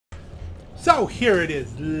So here it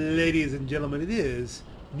is, ladies and gentlemen. It is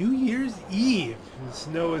New Year's Eve. The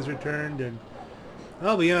snow has returned, and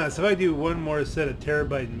I'll be honest, if I do one more set of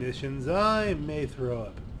terabyte missions, I may throw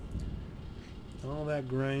up. All that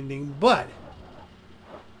grinding, but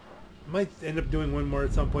I might end up doing one more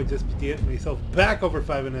at some point just to get myself back over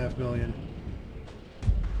 5.5 million.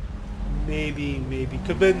 Maybe.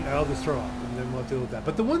 Could then I'll just throw up, and then we'll have to deal with that.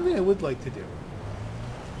 But the one thing I would like to do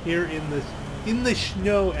here in the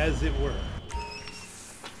snow, as it were,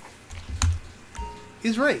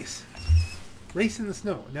 is race in the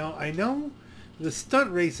snow. Now I know the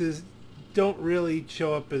stunt races don't really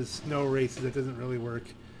show up as snow races. That doesn't really work.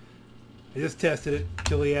 I just tested it.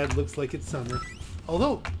 Gilead looks like it's summer,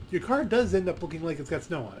 although your car does end up looking like it's got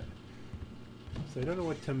snow on it. So I don't know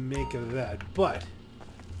what to make of that, but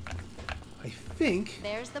I think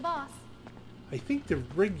there's the boss. I think the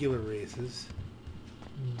regular races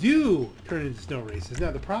do turn into snow races. Now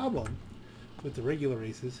the problem with the regular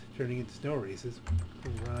races turning into snow races,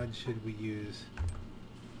 what rod should we use?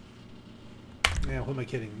 Yeah, who am I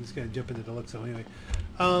kidding? I'm just going to jump into Deluxo anyway.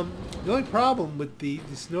 The only problem with the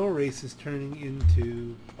snow races turning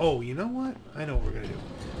into... Oh, you know what? I know what we're going to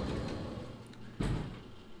do.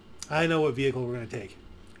 I know what vehicle we're going to take.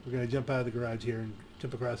 We're going to jump out of the garage here and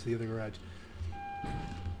jump across to the other garage.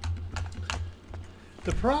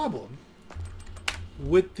 The problem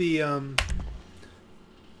with the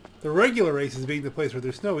regular races being the place where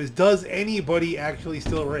there's snow is, does anybody actually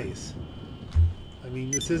still race? I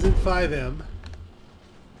mean, this isn't 5M.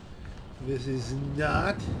 This is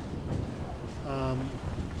not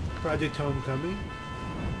Project Homecoming.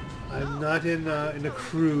 I'm not in a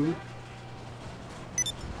crew.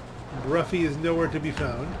 Ruffy is nowhere to be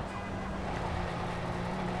found.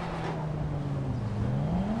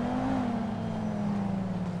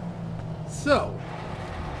 So,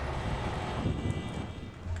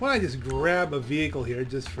 why don't I just grab a vehicle here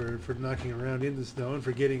just for knocking around in the snow and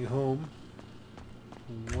for getting home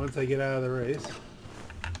once I get out of the race.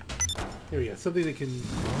 Here we go. Something that can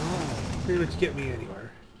pretty much get me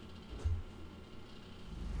anywhere.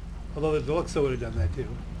 Although the Deluxo would have done that too.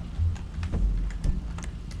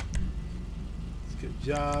 Let's get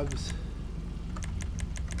jobs.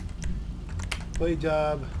 Play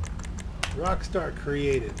job. Rockstar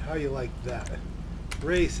created. How you like that?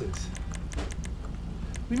 Races.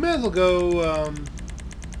 We might as well go,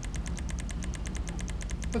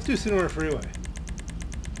 let's do Sonora Freeway.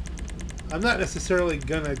 I'm not necessarily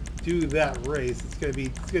gonna do that race. It's gonna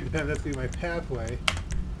depend. That's gonna be my pathway.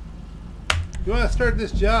 You wanna start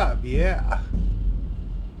this job? Yeah.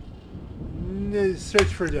 Search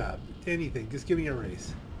for a job. Anything. Just give me a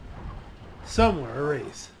race. Somewhere, a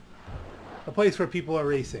race. A place where people are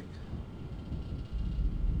racing.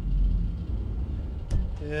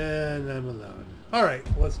 And I'm alone. Alright,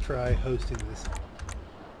 let's try hosting this.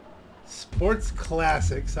 Sports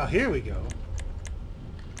Classics. Oh, here we go.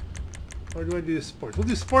 Or do I do sports? We'll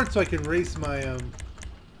do sports so I can race my,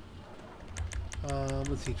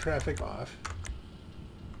 let's see, traffic off.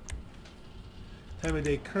 Time of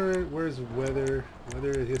day current. Where's weather?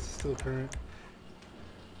 Weather is still current.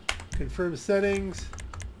 Confirm settings.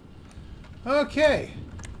 Okay.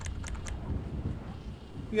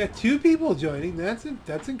 We got 2 people joining. That's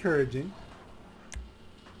encouraging.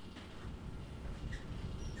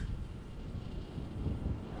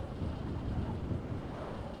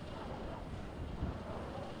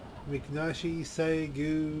 Miknashi,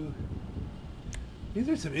 Saigu. These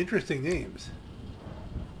are some interesting names.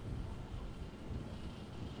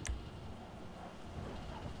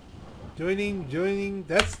 Joining.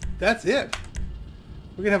 That's it.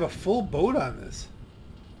 We're gonna have a full boat on this.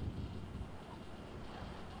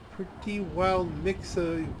 Pretty wild mix,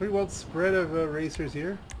 pretty wild spread of racers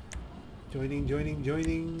here. Joining.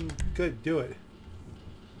 Good, do it.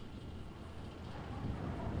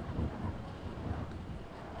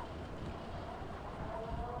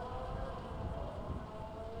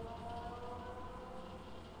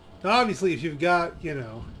 Now, obviously, if you've got, you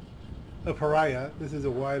know, a pariah, this is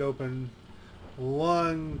a wide open,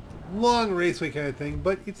 long raceway kind of thing,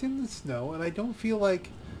 but it's in the snow, and I don't feel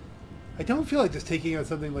like just taking out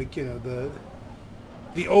something like, you know,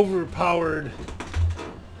 the overpowered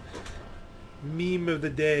meme of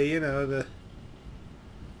the day, you know,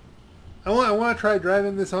 I want to try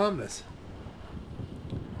driving this Omnis.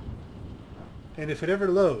 And if it ever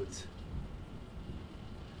loads,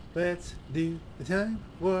 let's do the time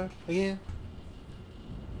warp again.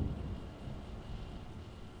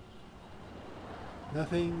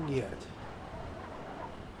 Nothing yet.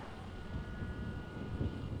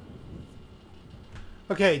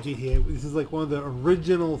 Okay, GTA, this is like one of the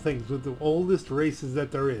original things with the oldest races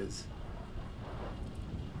that there is.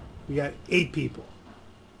 We got 8 people.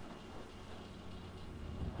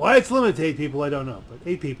 Why it's limited to 8 people, I don't know. But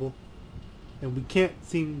 8 people. And we can't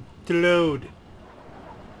seem to load.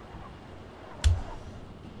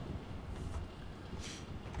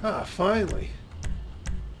 Ah, finally.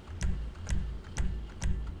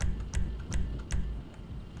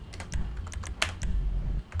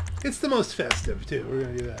 It's the most festive, too. We're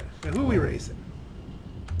going to do that. Now, who are we racing?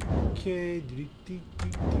 Okay.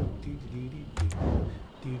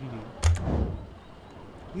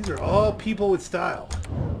 These are all people with style.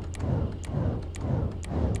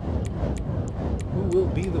 Who will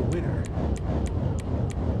be the winner?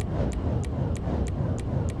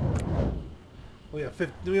 Oh yeah,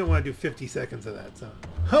 we don't want to do 50 seconds of that. So,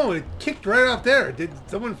 oh, it kicked right off there. Did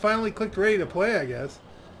someone finally clicked ready to play? I guess.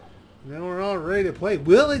 Now we're all ready to play.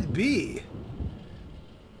 Will it be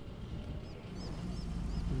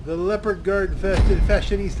the leopard guard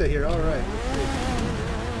fashionista here? All right.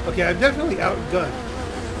 Okay, I'm definitely outgunned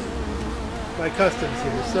by customs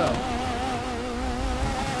here, so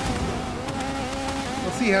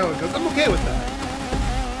we'll see how it goes. I'm okay with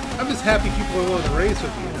that. I'm just happy people are willing to race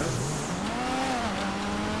with me, you know?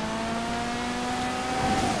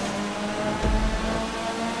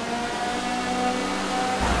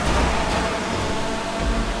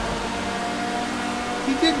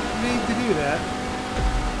 He didn't need to do that.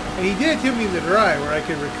 And he did it to me in the dry where I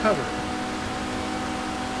could recover.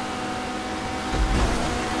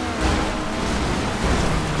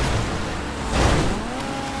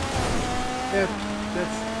 Yeah,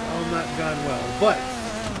 that's all not gone well. But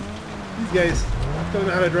these guys don't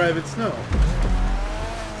know how to drive in snow.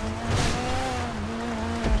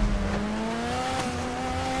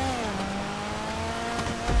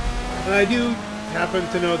 And I do happen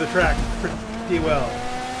to know the track pretty well.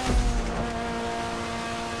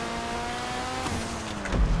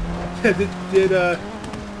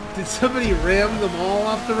 Did somebody ram them all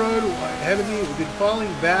off the road ahead of me? Did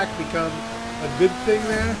falling back become a good thing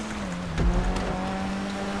there?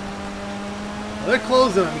 Well, they're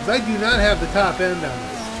closing on me because I do not have the top end on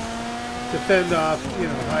this to fend off, you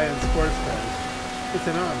know, high-end sports cars. It's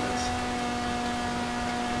enormous.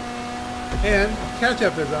 And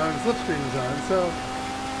catch-up is on, slipstream is on, so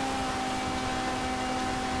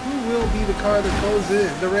who will be the car that closes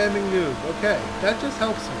in? The ramming noob. Okay, that just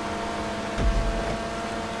helps me.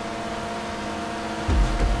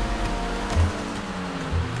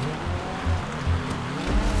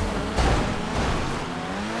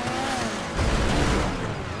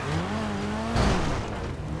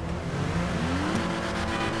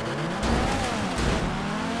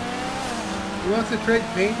 He wants to trade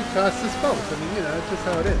paint, it costs us both. I mean, you know, that's just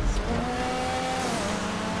how it is.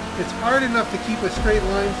 It's hard enough to keep a straight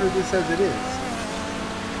line through this as it is.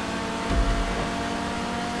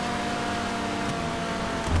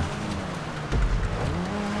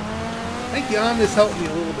 I think the Omnis helped me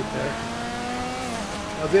a little bit there.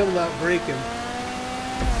 I was able to outbrake him.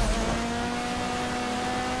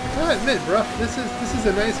 I gotta admit, bruh, this is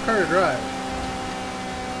a nice car to drive.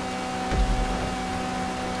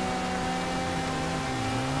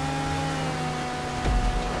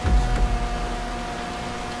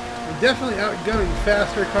 Definitely outgunning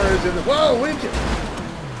faster cars in the... Whoa, wait!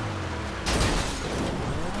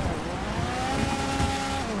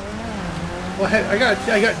 Well, I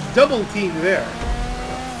got double teamed there.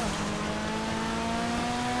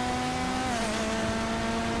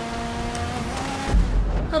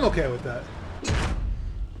 I'm okay with that.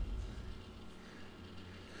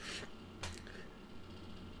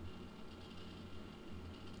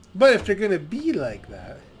 But if they're gonna be like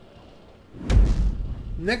that,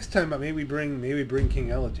 next time maybe bring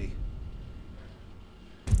King Elegy,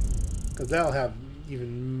 because that'll have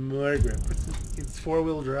even more grip. It's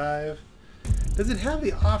 4-wheel drive. Does it have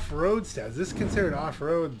the off-road stats? Is this considered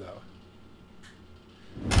off-road though?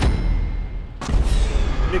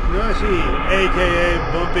 McNushy, aka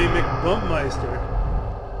Bumpy McBumpmeister.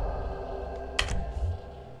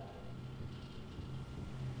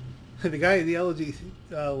 The guy in the Elegy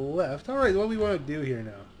left. All right, what do we want to do here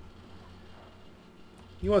now?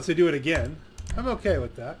 He wants to do it again. I'm okay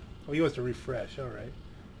with that. Oh, he wants to refresh. All right.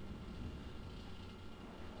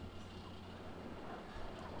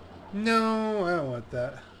 No, I don't want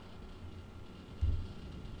that.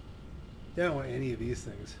 I don't want any of these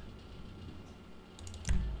things.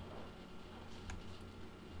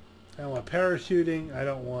 I don't want parachuting. I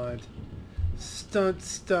don't want stunt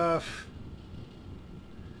stuff.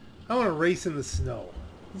 I want to race in the snow.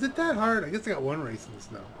 Is it that hard? I guess I got one race in the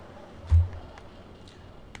snow.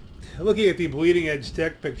 Looking at the bleeding edge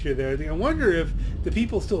tech picture there, I wonder if the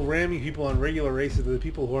people still ramming people on regular races are the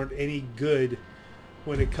people who aren't any good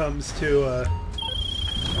when it comes to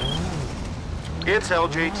It's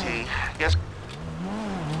LJT. Guess.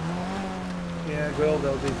 yeah, good old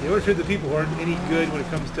LJT. I wish for the people who aren't any good when it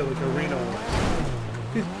comes to like arena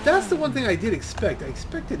wars. That's the one thing I did expect. I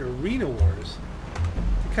expected arena wars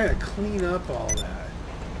to kind of clean up all that.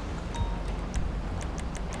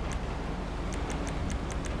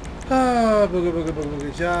 Oh, booga booga booga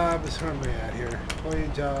booga jobs. Where am I at here? Employee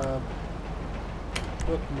job.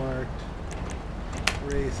 Bookmarked.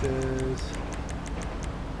 Races.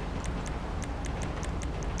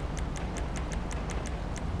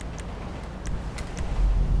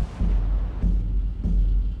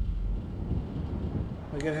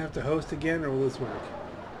 Am I gonna have to host again, or will this work?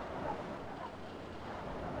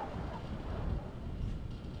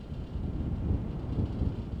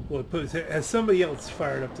 Well, has somebody else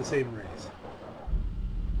fired up the same race?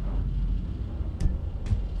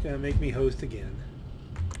 It's gonna make me host again.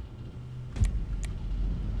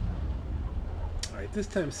 Alright, this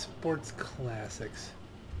time sports classics.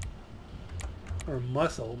 Or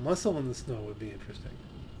muscle. Muscle in the snow would be interesting.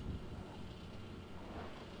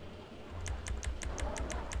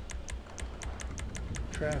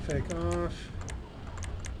 Traffic off.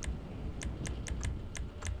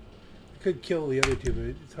 Could kill the other two, but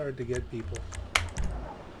it's hard to get people.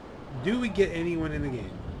 Do we get anyone in the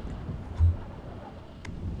game?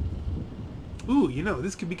 Ooh, you know,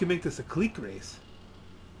 we can make this a clique race.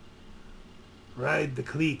 Ride the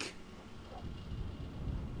clique.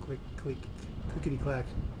 Click, click, clickety clack.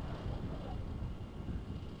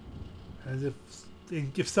 As if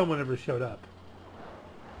someone ever showed up.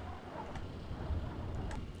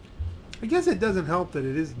 I guess it doesn't help that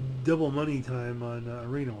it is double money time on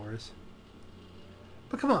Arena Wars.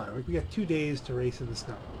 But come on, we got 2 days to race in the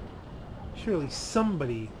snow. Surely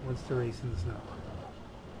somebody wants to race in the snow.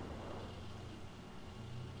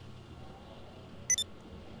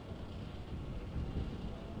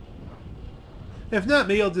 If not,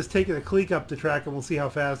 maybe I'll just take the clique up the track and we'll see how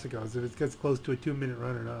fast it goes, if it gets close to a 2-minute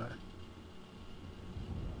run or not.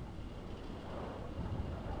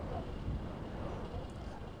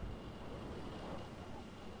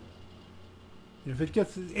 If it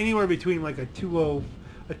gets anywhere between like a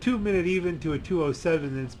 2-minute even to a 2:07,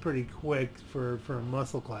 then it's pretty quick for a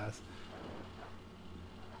muscle class.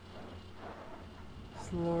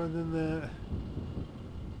 Slower than that.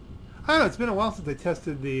 I don't know. It's been a while since I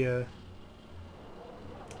tested the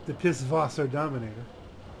Pisswasser Dominator.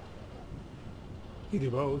 You do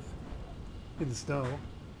both in the snow,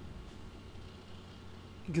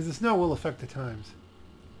 because the snow will affect the times.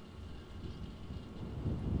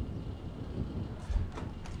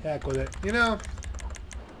 Heck with it. You know,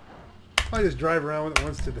 I'll just drive around with it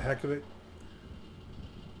once to the heck of it.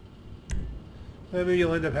 Maybe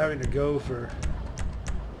you'll end up having to go for...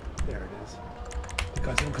 There it is.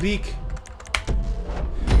 Because I'm clique.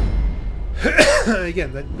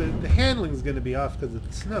 Again, the handling is going to be off because of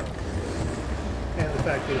the snow. And the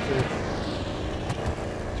fact that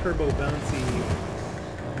it's a turbo bouncy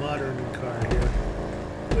modern car here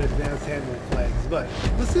with advanced handling flags. But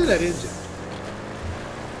let's see that engine.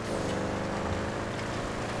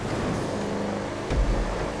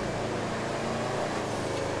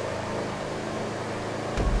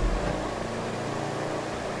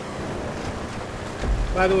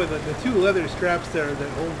 By the way, the two leather straps there that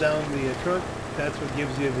hold down the trunk, that's what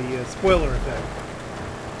gives you the spoiler effect.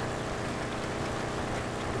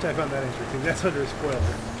 Which I found that interesting. That's under a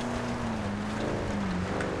spoiler.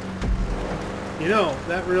 You know,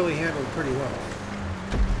 that really handled pretty well.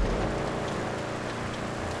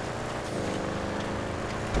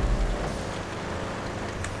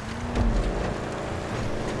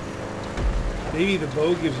 Maybe the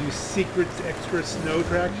bow gives you secret extra snow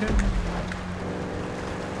traction?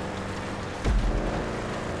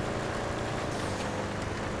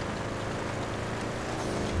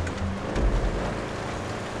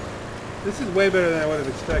 This is way better than I would have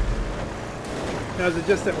expected. Now, is it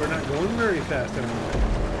just that we're not going very fast anymore?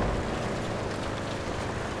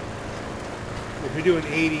 If you're doing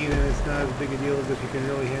 80, then it's not as big a deal as if you can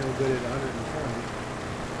really handle good at 120.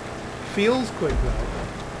 Feels quick, though.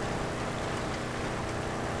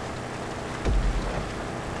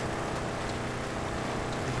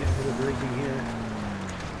 Get into the braking here.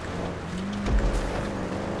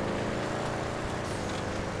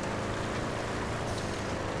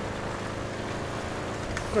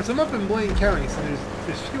 Of course, I'm up in Blaine County, so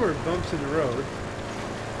there's fewer bumps in the road.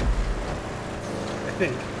 I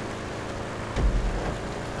think.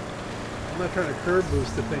 I'm not trying to curb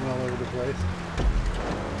boost the thing all over the place.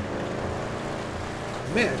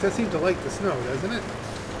 Man, it does seem to like the snow, doesn't it?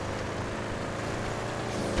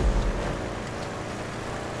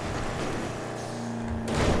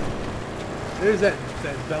 There's that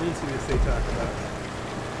bounciness they talk about.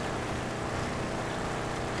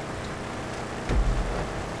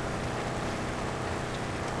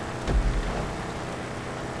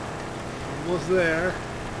 Almost there.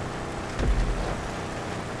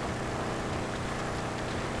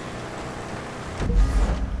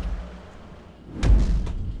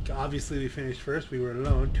 Obviously we finished first. We were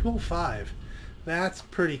alone. 205. That's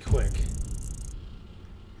pretty quick.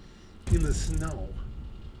 In the snow.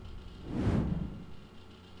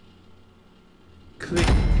 Click,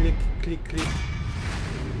 click, click, click.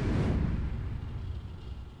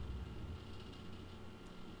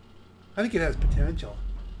 I think it has potential.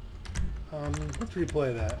 Let's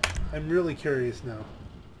replay that. I'm really curious now.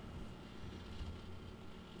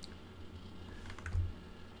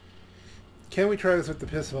 Can we try this with the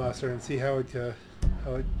Pissvasser and see how it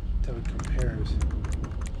compares?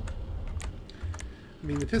 I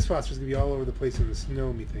mean, the Pissvasser is going to be all over the place in the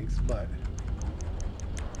snow, methinks, but...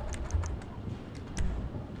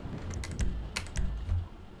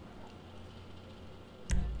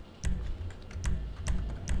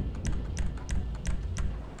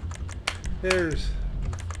 There's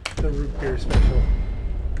the root beer special.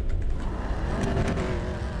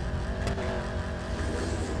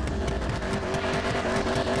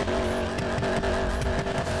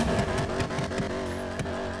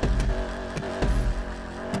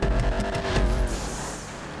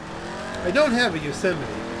 I don't have a Yosemite.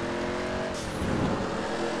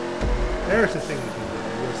 There's the thing you can do,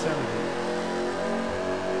 Yosemite.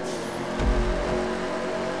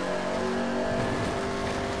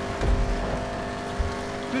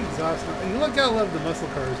 Good exhaust notes. You look, gotta love the muscle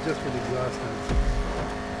cars just for the exhaust notes.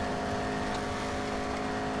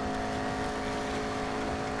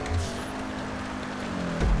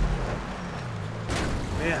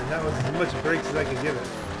 Man, that was as much brakes as I could give it.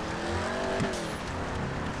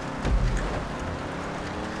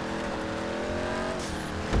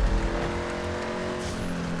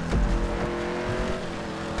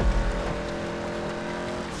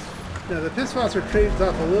 Now the Pissvasser trades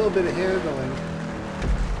off a little bit of handling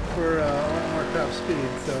for a lot more top speed,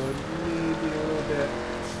 so it may be a little bit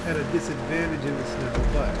at a disadvantage in the snow,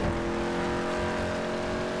 but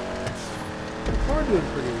so far doing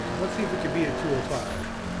pretty well. Let's see if we can beat a 205.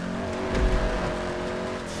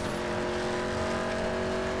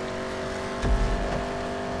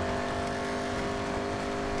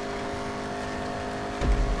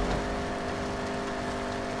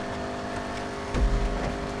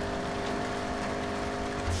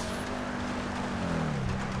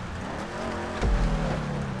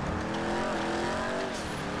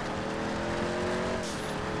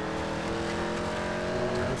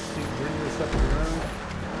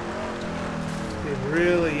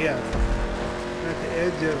 Really, yeah, at the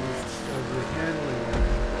edge of the handling.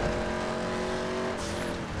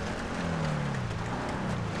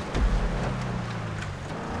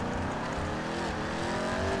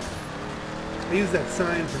 I use that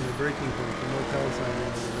sign from the braking point, the motel sign.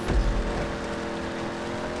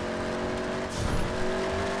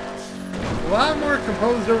 A lot more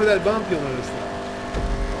composed over that bump, you'll notice that.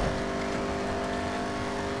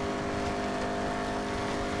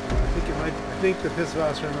 I think the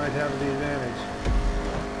Pissvasser might have the advantage.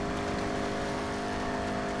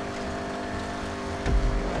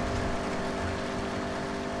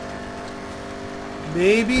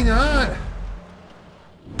 Maybe not.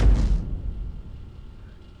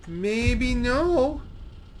 Maybe no.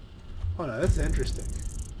 Oh no, that's interesting.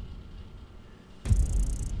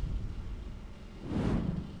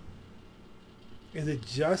 Is it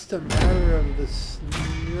just a matter of the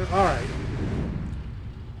snow? All right.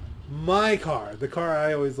 My car, the car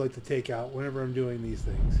I always like to take out whenever I'm doing these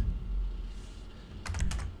things,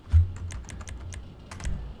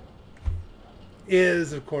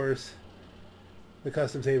 is, of course, the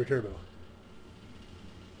Custom Sabre Turbo.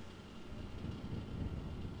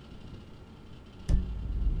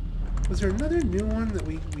 Was there another new one that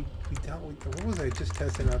we dealt with? What was I just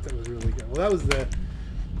testing out that was really good? Well, that was the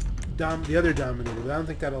other Dominator, but I don't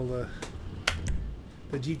think that'll the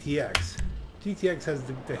GTX. GTX has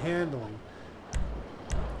the handling,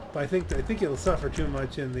 but I think it'll suffer too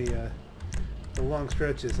much in the long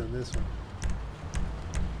stretches on this one.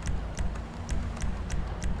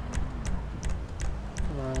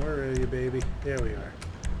 Come on, where are you, baby? There we are.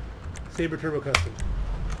 Sabre Turbo Custom.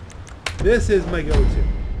 This is my go-to.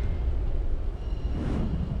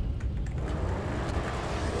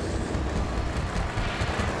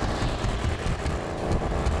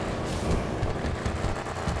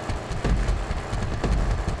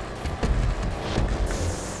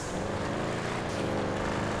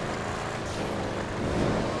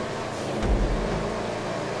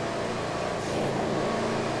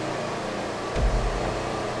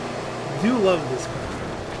 do love this car.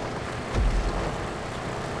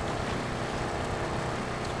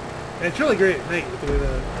 And it's really great at night with the way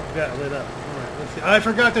the got lit up. Alright, let's see. I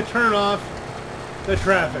forgot to turn off the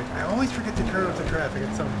traffic. I always forget to turn off the traffic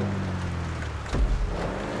at some point.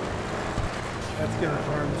 That's going to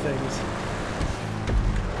harm things.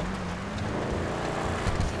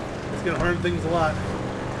 It's going to harm things a lot.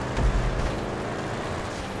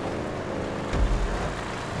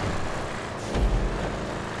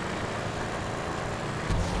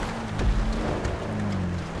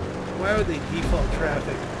 Why would they default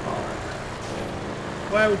traffic on?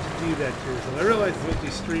 Why would you do that to yourself? I realize it's supposed to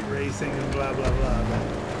be street racing and blah blah blah, but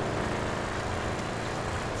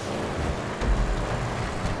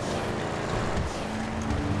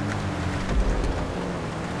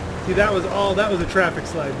see, that was a traffic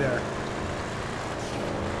slide there.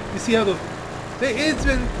 You see how it's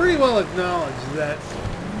been pretty well acknowledged that,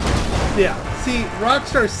 yeah, see,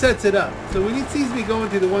 Rockstar sets it up. So when he sees me going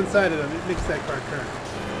to the one side of them, it makes that car turn.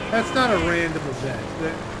 That's not a random event.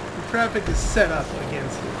 The traffic is set up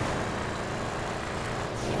against it.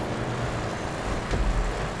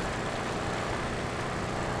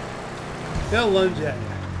 They'll lunge at you.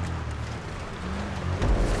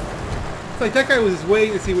 It's like that guy was just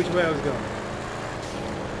waiting to see which way I was going.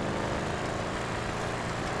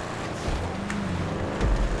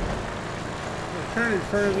 I'll turn in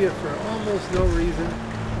front of you for almost no reason.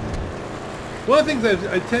 One of the things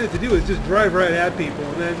I tended to do is just drive right at people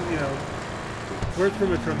and then, you know, work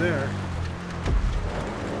from it from there.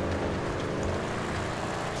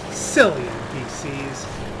 Silly NPCs.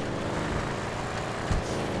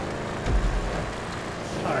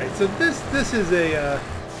 Alright, so this is a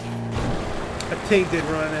tainted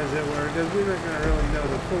run, as it were, because we're not going to really know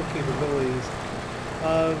the full capabilities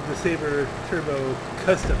of the Sabre Turbo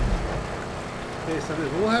Custom based on this.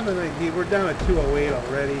 But we'll have an idea. We're down at 208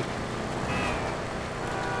 already.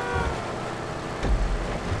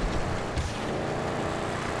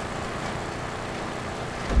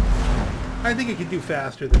 I think it could do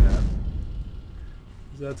faster than that.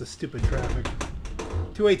 So that's a stupid traffic.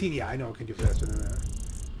 218, yeah, I know it can do faster than that.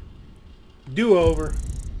 Do over.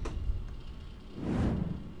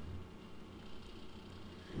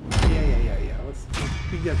 Yeah.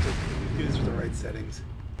 We got to do this with the right settings.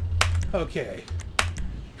 Okay.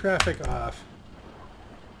 Traffic off.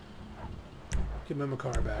 Give him a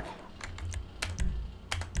car back.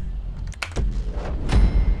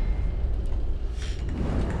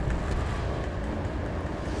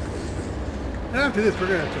 And after this, we're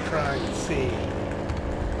going to have to try and see,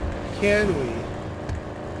 can we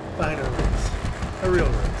find a race, a real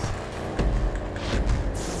race.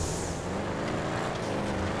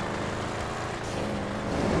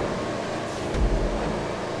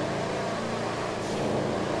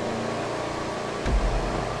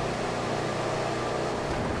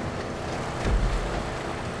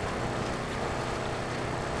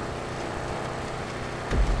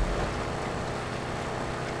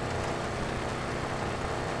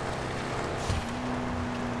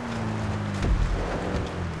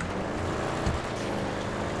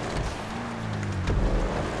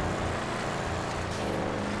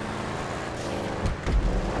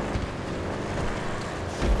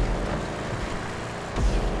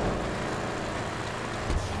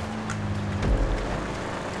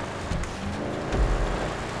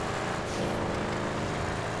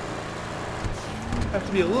 Have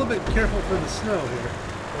to be a little bit careful for the snow here.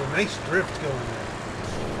 Oh, nice drift going there.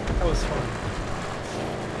 That was fun.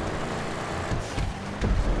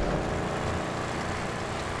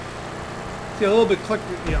 See, a little bit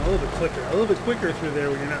quicker through there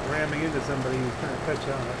when you're not ramming into somebody who's trying to cut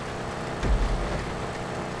you off.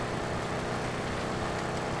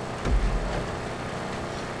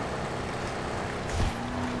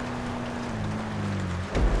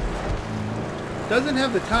 Doesn't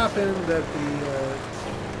have the top end that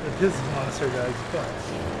this Vosser does, but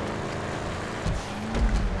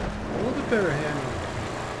a little bit better handling.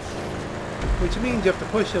 Which means you have to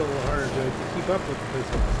push it a little harder to keep up with the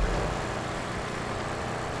Vosser.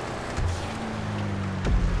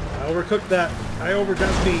 I overcooked that. I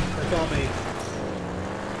overdone me. That's all me.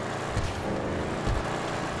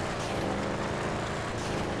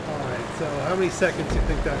 Alright, so how many seconds do you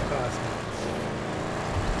think that cost me?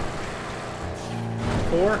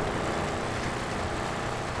 4?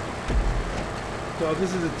 So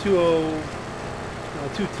this is a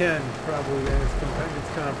 210 probably, then it's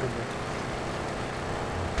comparable.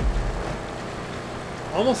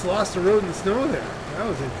 Almost lost the road in the snow there. That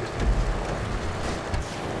was interesting.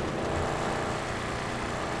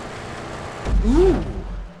 Ooh!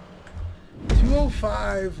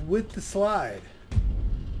 205 with the slide.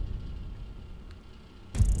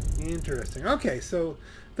 Interesting. Okay, so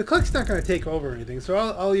the Clique's not going to take over anything. So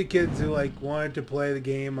all you kids who like wanted to play the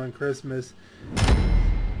game on Christmas,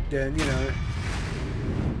 then you know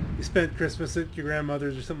you spent Christmas at your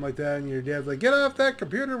grandmother's or something like that, and your dad's like, "Get off that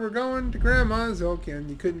computer, we're going to grandma's." Okay, and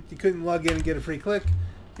you couldn't log in and get a free Clique.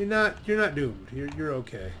 You're not doomed. You're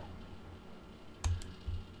okay.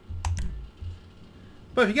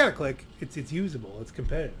 But if you got a Clique, it's usable. It's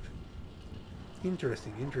competitive.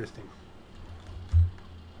 Interesting.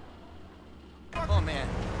 Oh man.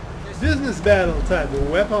 Business battle type of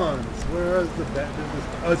weapons. Where is the business?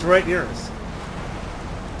 Oh, it's right near us.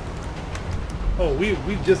 Oh,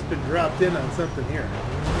 we've just been dropped in on something here.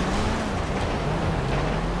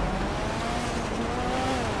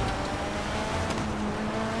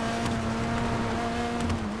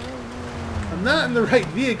 I'm not in the right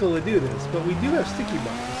vehicle to do this, but we do have sticky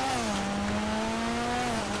bombs.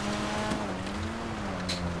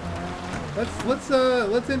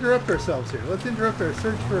 Let's interrupt ourselves here. Let's interrupt our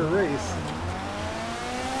search for a race.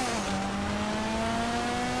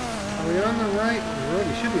 Are we on the right road?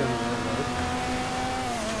 We should be on the right road.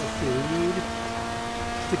 Let's see. We need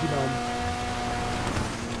sticky bomb.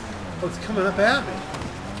 Oh, it's coming up at me.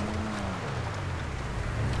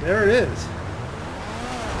 There it is.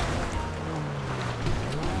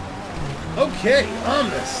 Okay,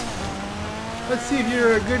 ominous. Let's see if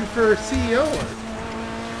you're good for CEO work.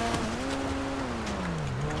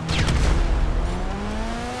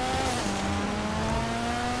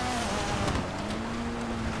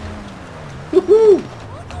 Woohoo!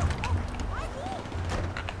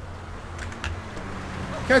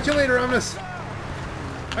 Catch you later, Omnis.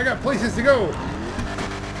 I got places to go.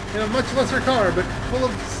 In a much lesser car, but full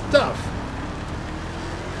of stuff.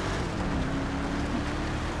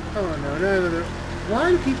 Oh no.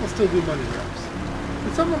 Why do people still do money drops?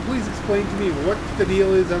 Could someone please explain to me what the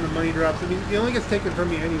deal is on the money drops? I mean, it only gets taken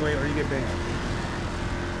from you anyway, or you get banned.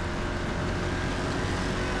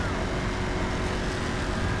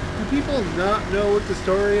 People not know what the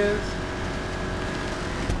story is?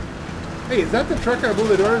 Hey, is that the truck I blew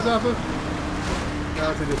the doors off of? No,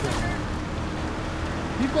 it's a different one.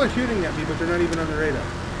 People are shooting at me, but they're not even on the radar.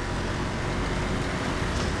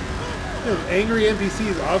 You know, angry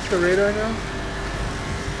NPCs off the radar now?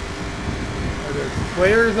 Are there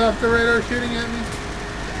players off the radar shooting at me?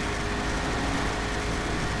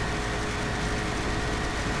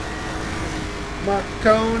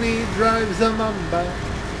 Marconi drives a Mamba.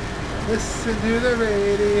 Listen to the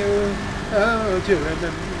radio, oh, to remember.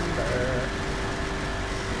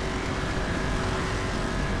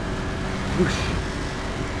 Whoosh.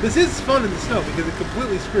 This is fun in the snow because it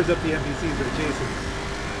completely screws up the NPCs that are chasing me.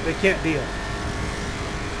 They can't deal.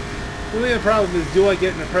 The only problem is, do I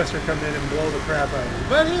get an oppressor come in and blow the crap out of me?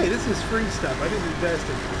 But hey, this is free stuff. I didn't invest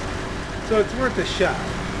in this. So it's worth a shot.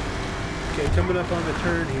 Okay, coming up on the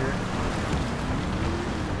turn here.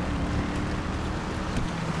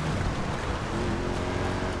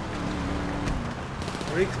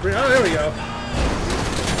 Oh, there we go.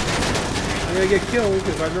 I'm going to get killed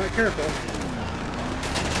if I'm not careful.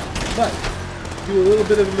 But, do a little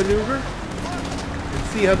bit of a maneuver and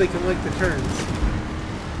see how they can like the turns.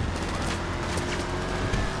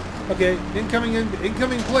 Okay,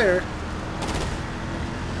 incoming player.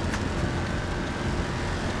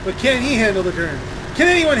 But can he handle the turn? Can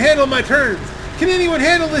anyone handle my turns? Can anyone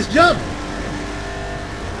handle this jump?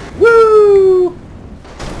 Woo!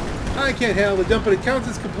 I can't handle the jump, but it counts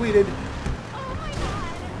as completed.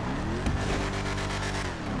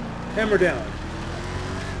 Hammer down.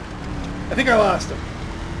 I think I lost him.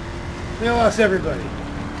 I think I lost everybody.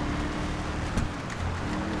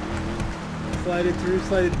 Slided through,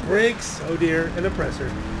 slided brakes. Oh dear, an oppressor.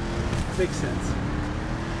 Makes sense.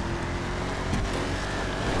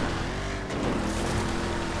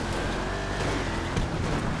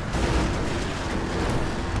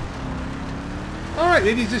 Alright,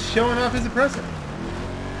 maybe he's just showing off his oppressor.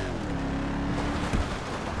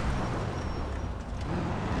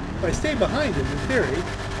 If I stay behind him, in theory...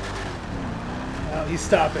 Oh, he's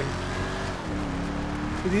stopping.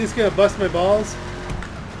 Is he just gonna bust my balls?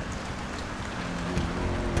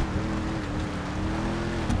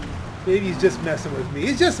 Maybe he's just messing with me.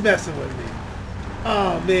 He's just messing with me.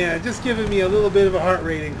 Oh man, just giving me a little bit of a heart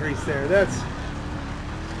rate increase there. That's...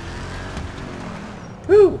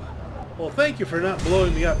 Whew! Well, thank you for not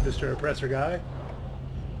blowing me up, Mr. Oppressor Guy.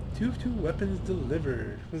 2 of 2 weapons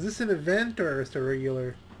delivered. Was this an event or just a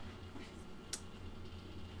regular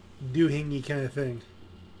doohingy kind of thing?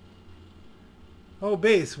 Oh,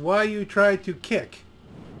 base, why you try to kick?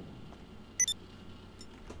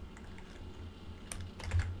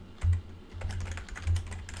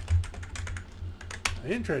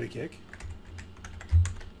 didn't try to kick.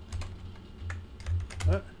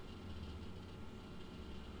 What?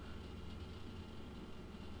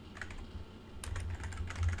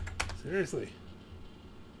 Seriously.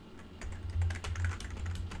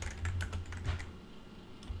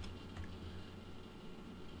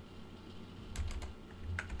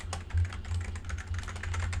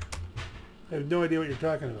 I have no idea what you're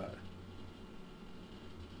talking about.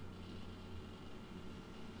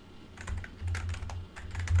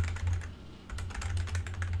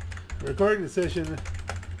 Recording the session.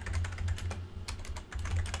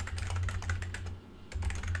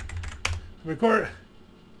 Record.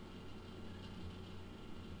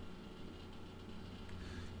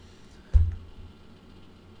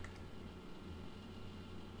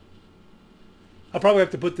 I'll probably have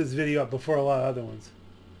to put this video up before a lot of other ones.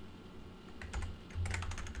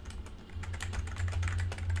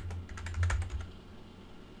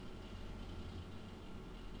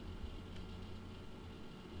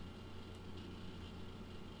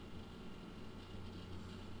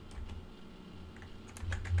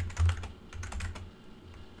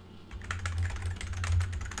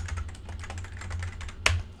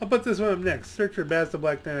 I'll put this one up next. Search for Bass the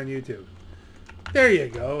Black Knight on YouTube. There you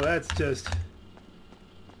go. That's just...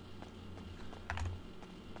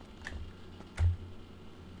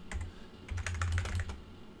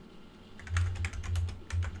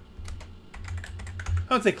 I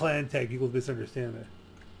don't say clan tag. People misunderstand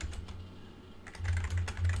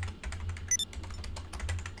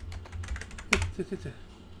that.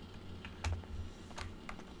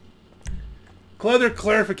 Other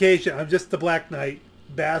clarification. I'm just the Black Knight.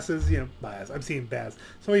 Bass is, you know, bass. I'm seeing bass.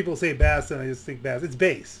 Some people say bass and I just think bass. It's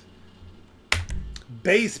base.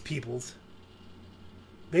 Base peoples.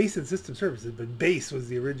 Base and system services, but base was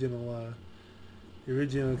the original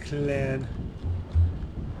clan.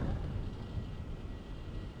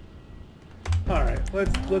 All right,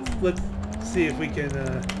 let's see if we can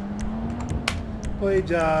play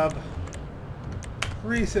job.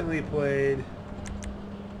 Recently played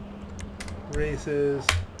races.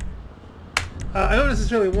 I don't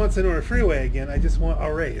necessarily want Sonora Freeway again. I just want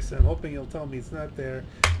a race. I'm hoping you'll tell me it's not there.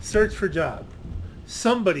 Search for job.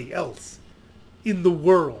 Somebody else in the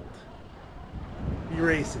world be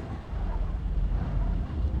racing.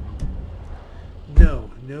 No,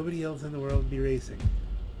 nobody else in the world be racing.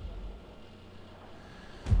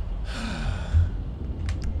 I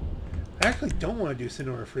actually don't want to do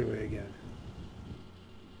Sonora Freeway again.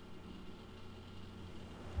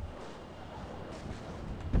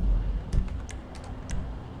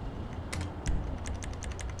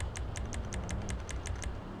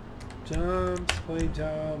 Jumps, play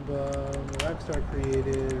job, Rockstar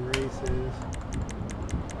created, races.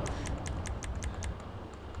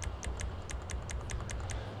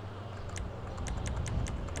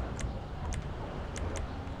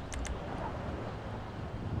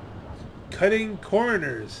 Cutting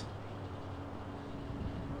corners.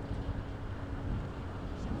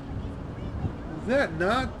 Is that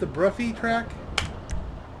not the Bruffy track?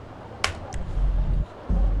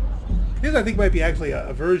 This I think might be actually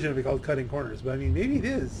a version of it called Cutting Corners, but I mean maybe it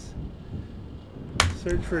is.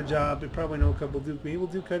 Search for a job. They probably know a couple do. Maybe we'll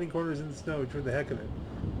do Cutting Corners in the snow for the heck of it.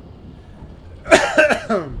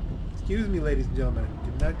 Excuse me, ladies and gentlemen. I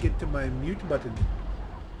did not get to my mute button.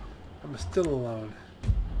 I'm still alone.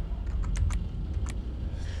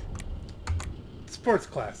 Sports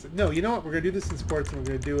class. No, you know what? We're gonna do this in sports, and we're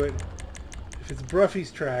gonna do it. If it's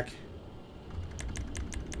Bruffy's track,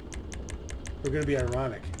 we're gonna be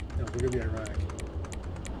ironic. No, we're going to be ironic.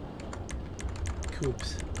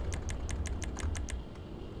 Coops.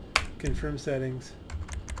 Confirm settings.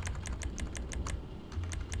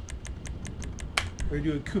 We're going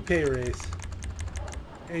to do a coupe race.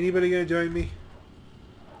 Anybody going to join me?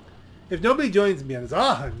 If nobody joins me on this...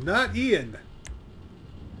 not Ian.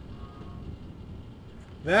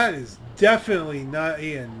 That is definitely not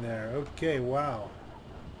Ian there. Okay, wow.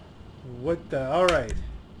 What the... Alright.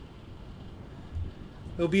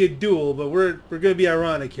 It'll be a duel, but we're going to be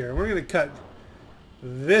ironic here. We're going to cut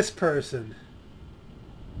this person.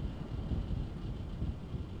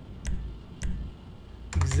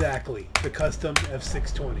 Exactly. The custom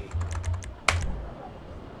F620.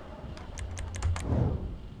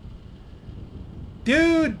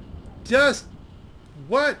 Dude! Just...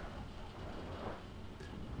 What?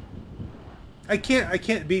 I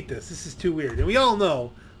can't beat this. This is too weird. And we all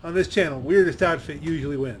know, on this channel, weirdest outfit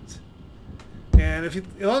usually wins. And if as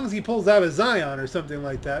long as he pulls out a Zion or something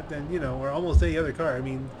like that, then, you know, or almost any other car. I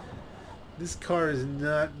mean, this car is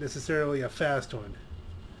not necessarily a fast one.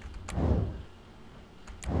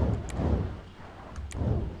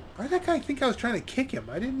 Why did that guy think I was trying to kick him?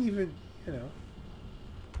 I didn't even, you know.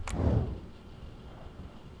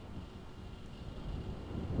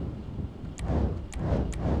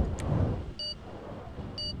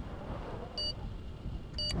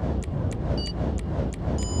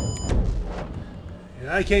 And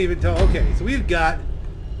I can't even tell. Okay, so we've got,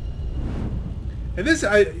 and this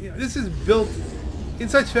this is built in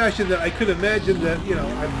such fashion that I could imagine that, you know,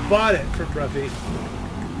 I bought it for Bruffy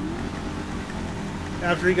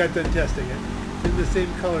after he got done testing it in the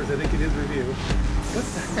same colors, I think, in his review.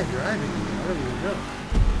 What's that guy driving? I don't even know.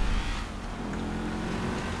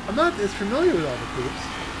 I'm not as familiar with all the groups.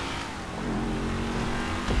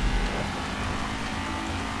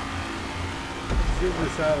 Let's zoom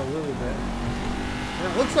this out a little bit. Yeah,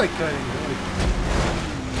 it looks like cutting, really.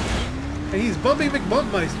 And he's bumping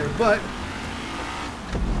McBumpmeister, but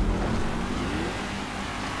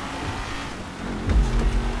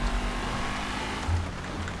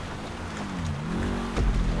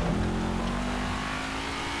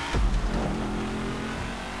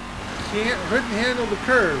couldn't handle the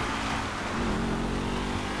curve.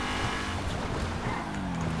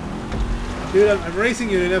 Dude, I'm racing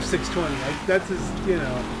you in an F620. That's as, you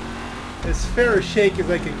know, as fair a shake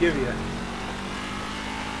as I can give you.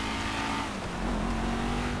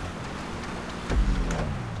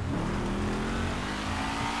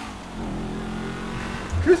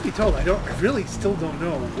 Truth be told, I really still don't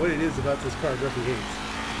know what it is about this car Ruffy hates.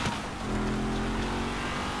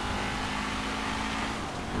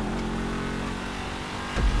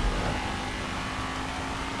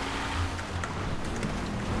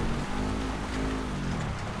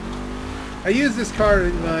 I used this car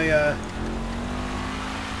in my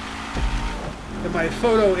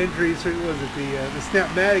photo entries. Or was it the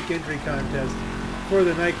Snapmatic entry contest for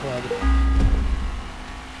the nightclub?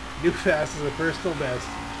 New fast is a personal best.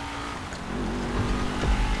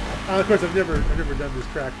 Of course, I've never done this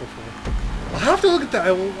track before. I'll have to look at that.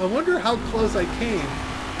 I wonder how close I came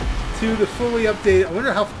to the fully updated. I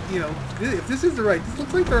wonder how, you know, if this is the right. This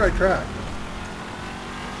looks like the right track.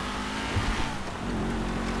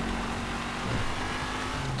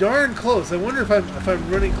 Darn close. I wonder if I'm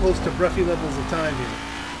running close to Bruffy levels of time here.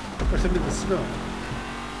 Of course, I'm in the snow.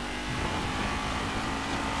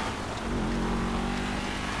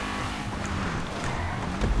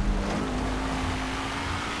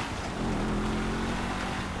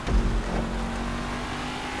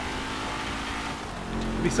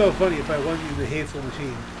 It'd be so funny if I won you the hateful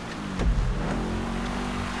machine.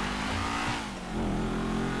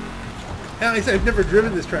 And like I said, I've never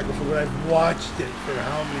driven this track before, but I've watched it for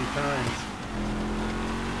how many times?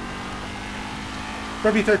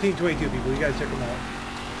 Bruffy 1322, people. You guys check them out.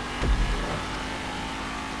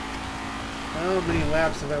 How many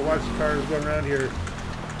laps have I watched cars go around here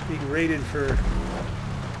being rated for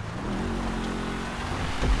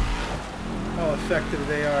how effective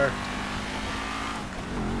they are?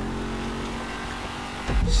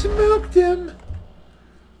 Smoked him!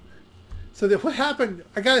 So that what happened?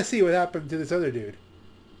 I gotta see what happened to this other dude.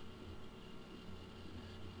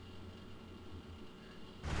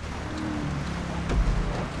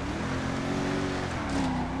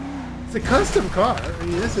 It's a custom car. I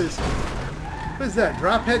mean, this is, what is that?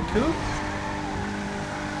 Drop head coupe?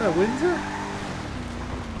 Is that a Windsor?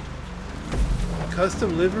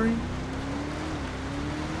 Custom livery?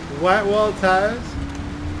 White wall tires?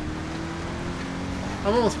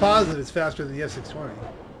 I'm almost positive it's faster than the F620.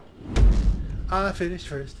 I finished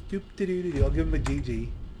first. Doop de doo doo doo. I'll give him a GG.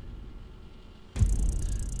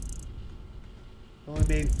 Only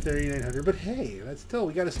made 3,900, but hey, that's still,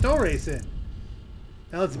 we got a snow race in.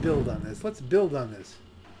 Now let's build on this. Let's build on this.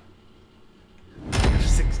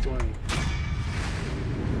 620.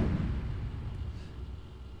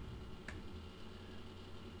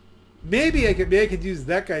 Maybe I could use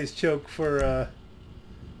that guy's choke for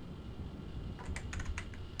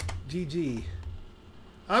GG.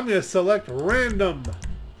 I'm going to select random.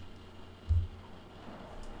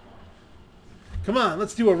 Come on,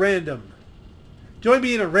 let's do a random. Join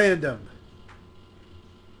me in a random.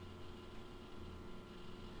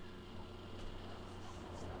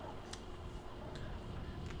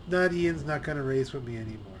 Not Ian's not going to race with me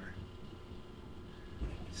anymore.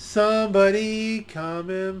 Somebody come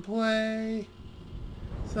and play.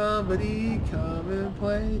 Somebody come and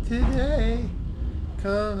play today.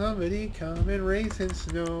 Somebody come and race in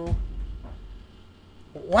snow.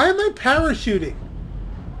 Why am I parachuting?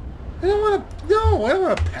 I don't want to. No, I don't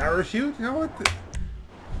want to parachute. You know what?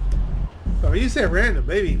 Oh, you say random,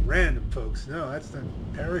 baby. Random, folks. No, that's not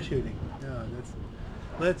parachuting. No, that's.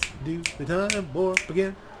 Let's do the time warp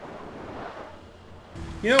again.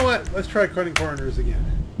 You know what? Let's try cutting corners again.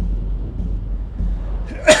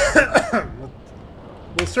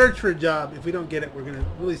 We'll search for a job. If we don't get it, we're going to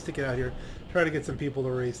really stick it out here. Try to get some people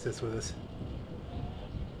to race this with us.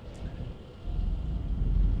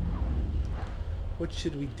 What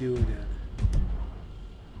should we do then?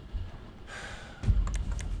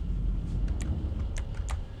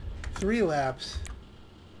 Three laps.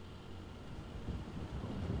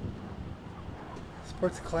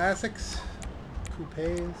 Sports Classics.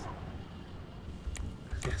 Coupes.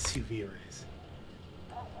 SUV race.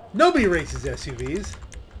 Nobody races SUVs.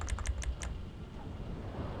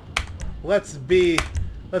 Let's be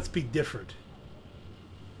different.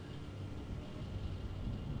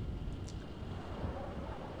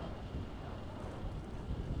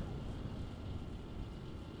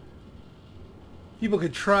 People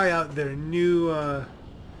could try out their new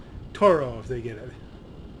Toro if they get it.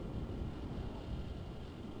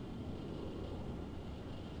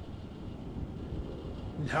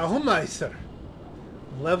 Now, Meister.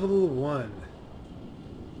 Level 1.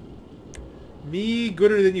 Me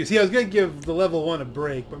gooder than you. See, I was going to give the level 1 a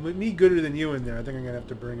break, but with me gooder than you in there, I think I'm going to have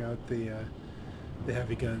to bring out the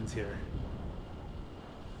heavy guns here.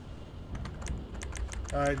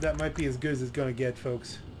 Alright, that might be as good as it's going to get,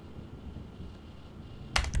 folks.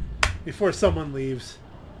 Before someone leaves.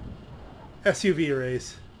 SUV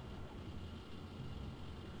race.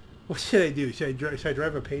 What should I do? Should I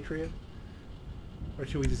drive a Patriot? Or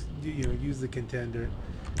should we just, you know, use the contender?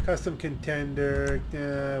 Custom contender.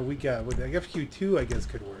 We got with FQ2, I guess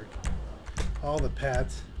could work. All the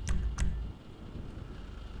Pats.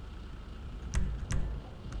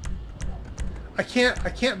 I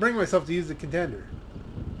can't bring myself to use the contender.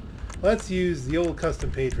 Let's use the old custom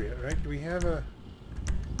Patriot, right? Do we have a?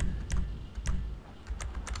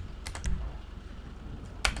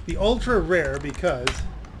 The ultra rare because.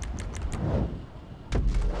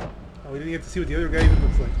 We didn't get to see what the other guy even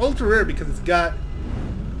looks like. Ultra rare because it's got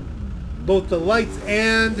both the lights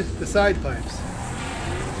and the side pipes.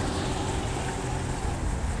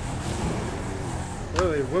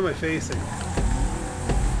 What am I facing?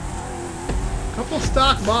 A couple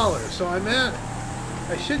stock ballers, so I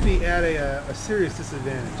should be at a serious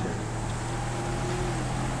disadvantage here.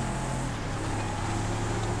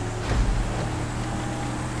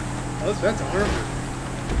 Oh, that's armor.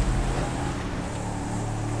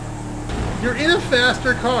 You're in a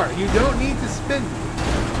faster car. You don't need to spin me.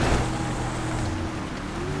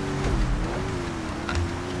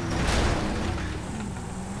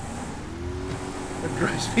 It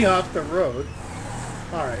drives me off the road.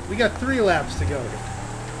 Alright, we got 3 laps to go here.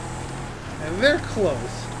 And they're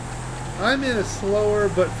close. I'm in a slower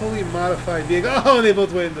but fully modified vehicle. Oh, they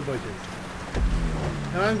both went in the bushes.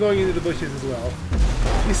 And I'm going into the bushes as well.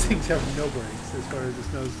 These things have no brakes as far as the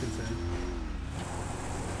snow is concerned.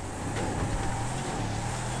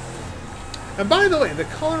 And by the way, the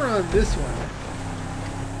color on this one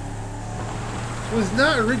was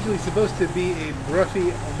not originally supposed to be a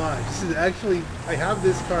Bruffy homage. This is actually, I have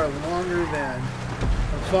this car longer than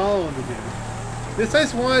I'm following the dude. This I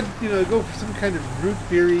just wanted, you know, to go for some kind of root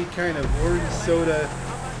beery kind of orange soda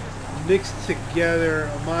mixed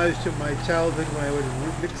together, homage to my childhood when I would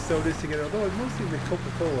mix sodas together, although it's mostly the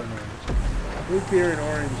Coca-Cola and orange. Root beer and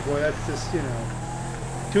orange, boy, that's just, you know,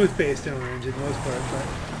 toothpaste and orange in most part, but...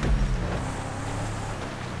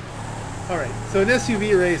 Alright, so an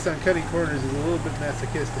SUV race on cutting corners is a little bit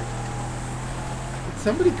masochistic. Did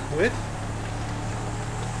somebody quit?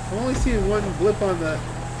 I'm only seeing one blip on the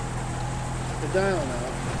dial now.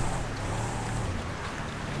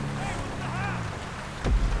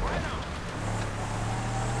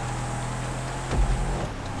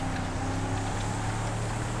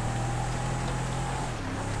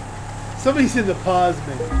 Somebody's in the pause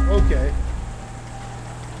menu. Okay.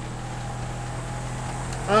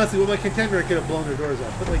 Honestly, with my contender, I could have blown their doors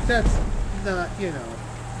off. But, like, that's not, you know,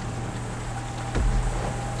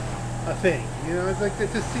 a thing. You know, it's like,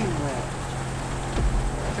 it just seemed wrong.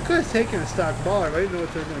 I could have taken a stock baller, but I didn't know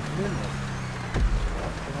what they were going to come in with.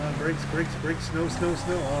 Come on, brakes, brakes, brakes, snow, snow,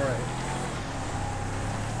 snow. All right.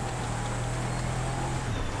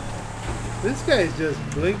 This guy's just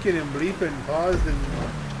blinking and bleeping, paused and...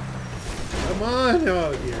 Come on!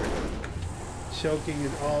 Oh, dear. Choking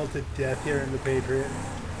it all to death here in the Patriot.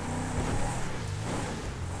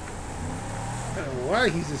 I don't know why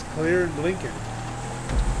he's just clear and blinking.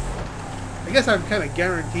 I guess I'm kind of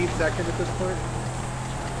guaranteed second at this point.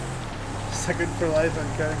 Second for life on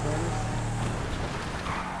cutting corners.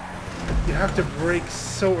 You have to brake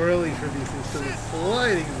so early for these things because it's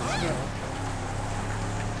sliding in the snow.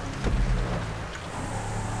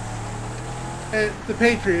 And the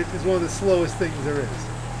Patriot is one of the slowest things there is.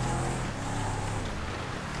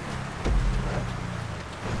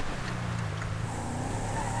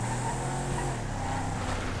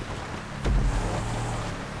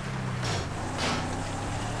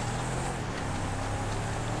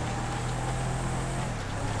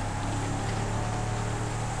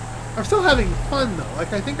 I'm still having fun though.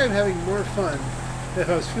 Like, I think I'm having more fun than if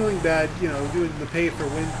I was feeling bad, you know, doing the pay for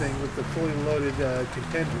win thing with the fully loaded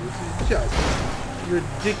contender, which is just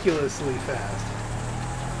ridiculously fast.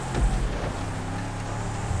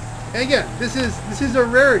 And again, this is a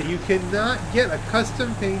rarity. You cannot get a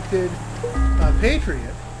custom painted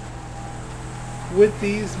Patriot with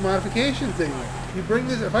these modifications anymore. You bring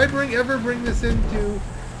this, if I ever bring this into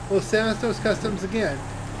Los Santos Customs again,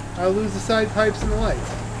 I'll lose the side pipes and the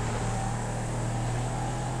lights.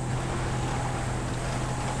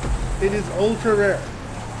 It is ultra rare.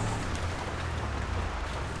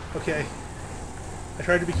 Okay. I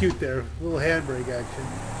tried to be cute there. A little handbrake action.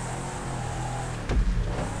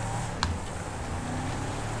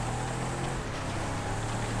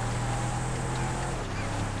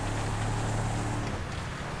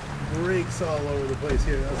 Brakes all over the place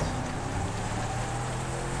here.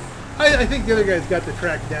 I think the other guy's got the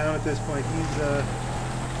track down at this point.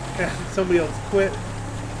 He's somebody else quit.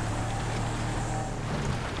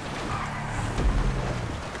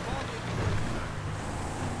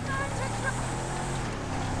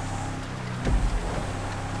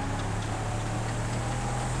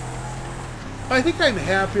 I think I'm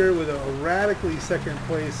happier with a radically second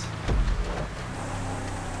place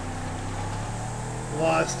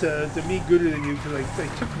loss to me gooder than you, because I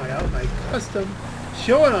took my custom,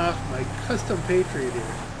 showing off my custom Patriot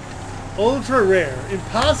here. Ultra rare,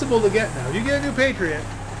 impossible to get now. You get a new Patriot,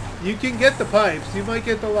 you can get the pipes, you might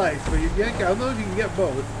get the lights, but I don't know if you can get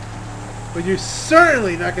both. But you're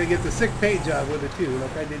certainly not going to get the sick paint job with it too,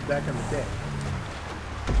 like I did back in the day.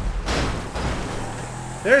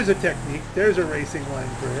 There's a technique. There's a racing line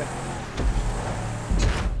for you.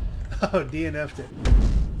 Oh, DNF'd it.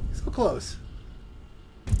 So close.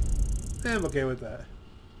 I'm okay with that.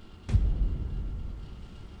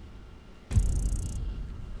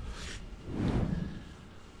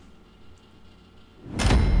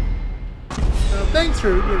 Well, thanks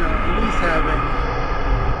for, at least having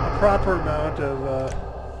a proper amount of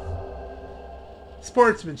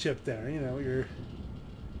sportsmanship there.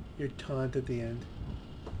 Your taunt at the end.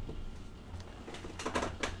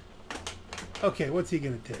 Okay, what's he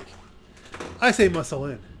going to take? I say muscle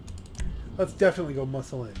in. Let's definitely go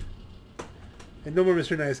muscle in. And no more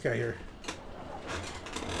Mr. Nice Guy here.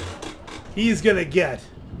 He's going to get...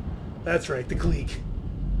 That's right, the clique.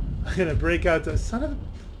 I'm going to break out the... Son of a...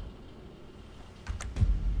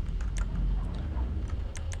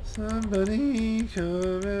 Somebody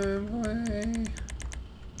come and play.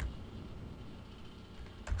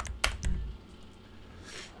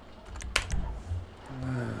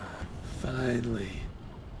 Finally.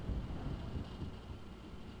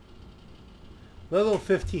 Level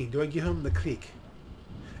 15. Do I give him the clique?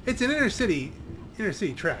 It's an inner city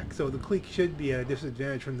track, so the clique should be at a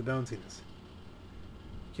disadvantage from the bounciness.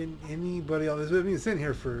 Can anybody else? We've been sitting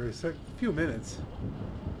here for a few minutes.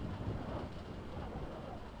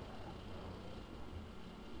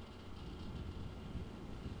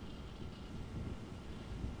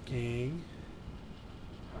 Gang.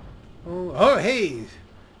 Oh, hey!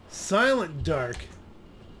 Silent Dark.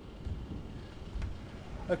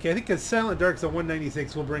 Okay, I think because Silent Dark's a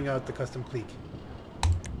 196, we'll bring out the custom clique.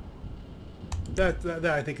 That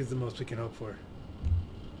I think is the most we can hope for.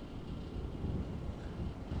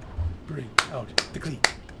 Bring out the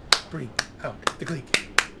clique. Bring out the clique.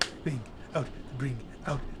 Bring out. Bring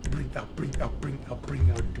out. Bring out. Bring out. Bring out.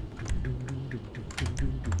 Bring out.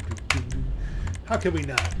 How can we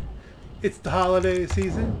not? It's the holiday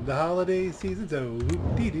season. The holiday season. So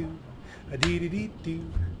hoop-dee-doo. A-dee-dee-dee-doo.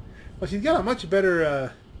 Well, she's got a much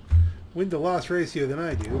better win-to-loss ratio than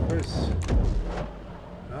I do. Of course,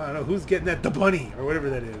 I don't know who's getting that. The bunny, or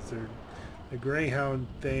whatever that is. Or the greyhound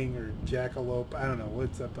thing, or jackalope. I don't know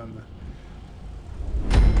what's up on the...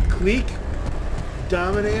 Clique?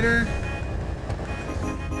 Dominator?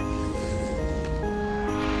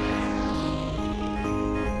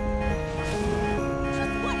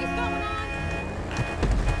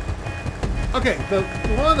 Okay, the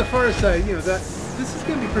one on the far side, this is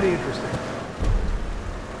going to be pretty interesting.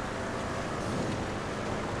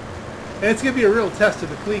 And it's going to be a real test of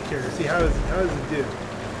the clique here to see how does it do.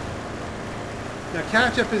 Now,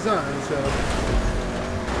 catch-up is on, so...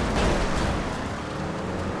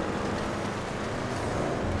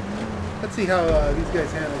 Let's see how these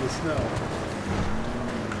guys handle the snow.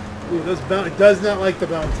 Ooh, it does not like the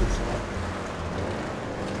bounces.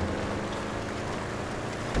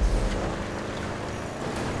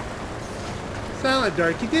 Silent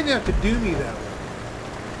Dark, you didn't have to do me that way.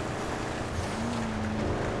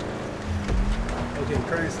 Okay,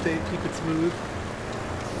 try to keep it smooth.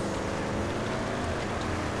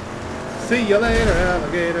 See you later,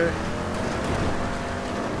 alligator.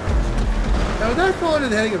 Now, would that fall under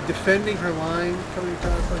the heading of defending her line coming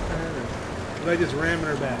across like that? Or would I just ramming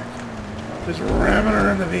her back? Just ramming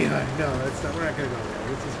her in the behind. No, that's not. We're not going to go there.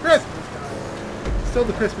 This is Christmas time. Still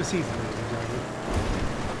the Christmas season, ladies and gentlemen.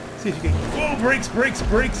 See if you can... Oh, brakes, brakes,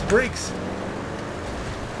 brakes, brakes.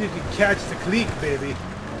 See if you can catch the clique, baby.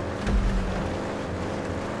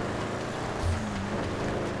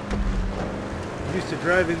 I'm used to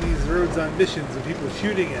driving these roads on missions and people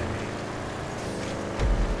shooting at me.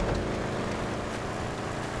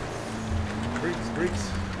 Brakes,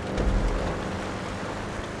 brakes.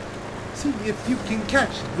 See if you can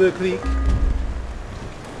catch the clique.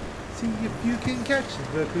 See if you can catch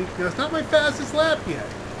the clique. Now, it's not my fastest lap yet.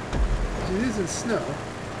 It is in snow.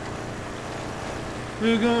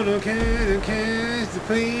 We're gonna catch the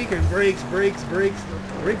clique and brakes, brakes, brakes.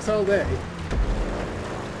 Brakes all day.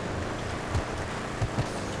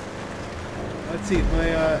 Let's see,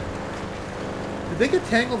 my, did they get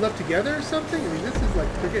tangled up together or something? I mean, this is like,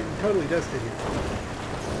 they're getting totally dusted here.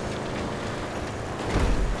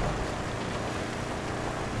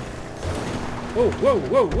 Whoa, whoa,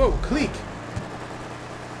 whoa, whoa, clique!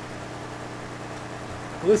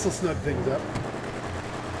 Well, this'll snug things up.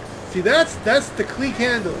 See, that's the clique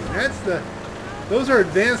handling. Those are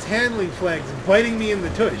advanced handling flags biting me in the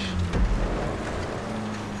tush.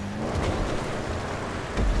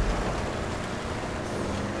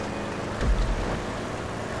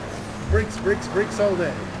 Brakes, brakes, brakes all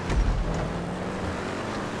day.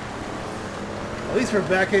 At least we're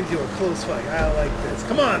back into a close fight. I like this.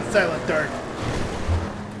 Come on, Silent Dark.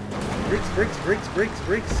 Brakes, brakes, brakes, brakes,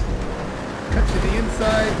 brakes. Cut to the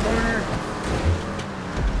inside corner.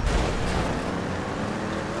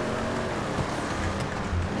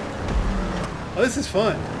 Oh, this is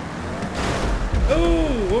fun.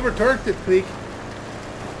 Oh, over-torqued it, Clique.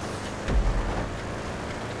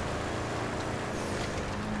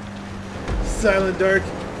 Silent Dark.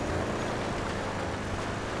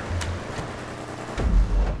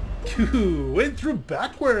 Went through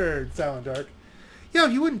backwards, Silent Dark. Yeah,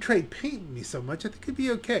 if you wouldn't trade painting me so much, I think it'd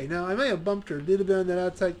be okay. Now, I may have bumped her a little bit on that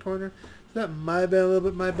outside corner. So that might have been a little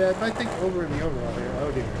bit my bad. But I think over in the overall here.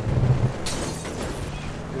 Oh, dear.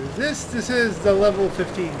 This is the level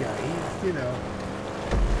 15 guy. He's, you know,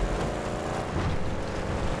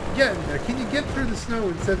 getting there. Can you get through the snow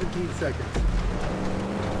in 17 seconds?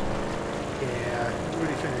 Yeah, when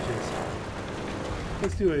he finishes.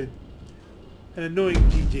 Let's do an annoying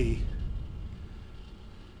GG.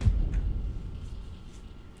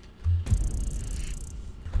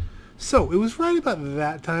 So, it was right about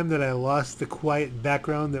that time that I lost the quiet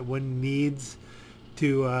background that one needs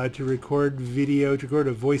to record video, to record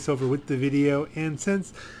a voiceover with the video. And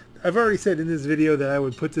since I've already said in this video that I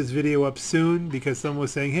would put this video up soon because someone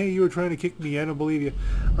was saying, hey, you were trying to kick me, I don't believe you.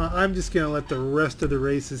 I'm just going to let the rest of the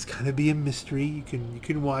races kind of be a mystery. You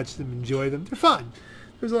can watch them, enjoy them. They're fun.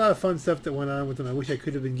 There's a lot of fun stuff that went on with them. I wish I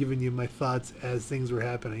could have been giving you my thoughts as things were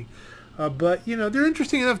happening. But, you know, they're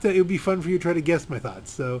interesting enough that it would be fun for you to try to guess my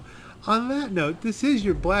thoughts. So, on that note, this is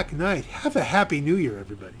your Black Knight. Have a Happy New Year,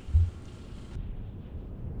 everybody.